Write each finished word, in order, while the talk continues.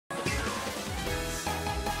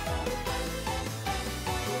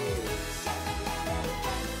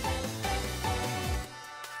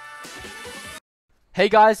Hey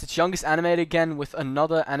guys, it's Youngest Animated again with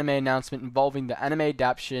another anime announcement involving the anime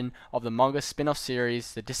adaptation of the manga spin-off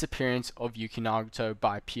series The Disappearance of Yuki Nagato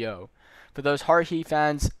by Pyo. For those Haruhi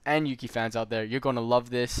fans and Yuki fans out there, you're going to love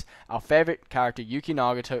this. Our favorite character, Yuki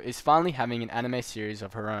Nagato, is finally having an anime series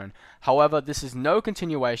of her own. However, this is no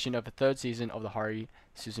continuation of the third season of the Haruhi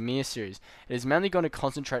Suzumiya series. It is mainly going to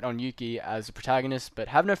concentrate on Yuki as the protagonist, but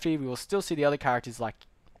have no fear, we will still see the other characters like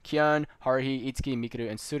Kyon, Haruhi, Itsuki, Mikuru,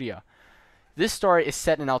 and Surya. This story is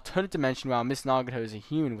set in an alternate dimension while Miss Nagato is a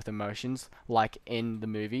human with emotions, like in the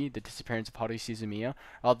movie The Disappearance of Haruhi Suzumiya,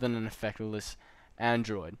 rather than an effectless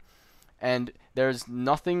android. And there's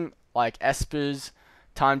nothing like espers,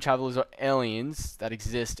 time travelers, or aliens that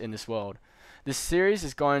exist in this world. This series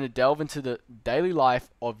is going to delve into the daily life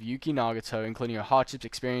of Yuki Nagato, including her hardships,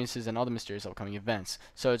 experiences, and other mysterious upcoming events.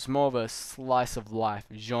 So it's more of a slice of life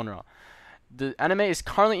genre. The anime is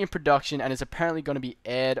currently in production and is apparently going to be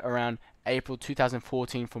aired around April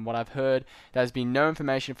 2014 from what I've heard. There has been no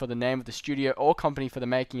information for the name of the studio or company for the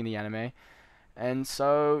making of the anime. And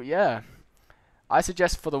so, yeah. I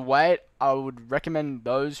suggest for the wait, I would recommend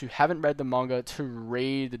those who haven't read the manga to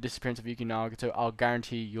read The Disappearance of Yuki Nagato. I'll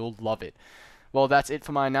guarantee you'll love it. Well, that's it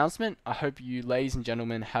for my announcement. I hope you ladies and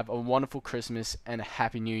gentlemen have a wonderful Christmas and a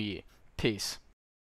happy new year. Peace.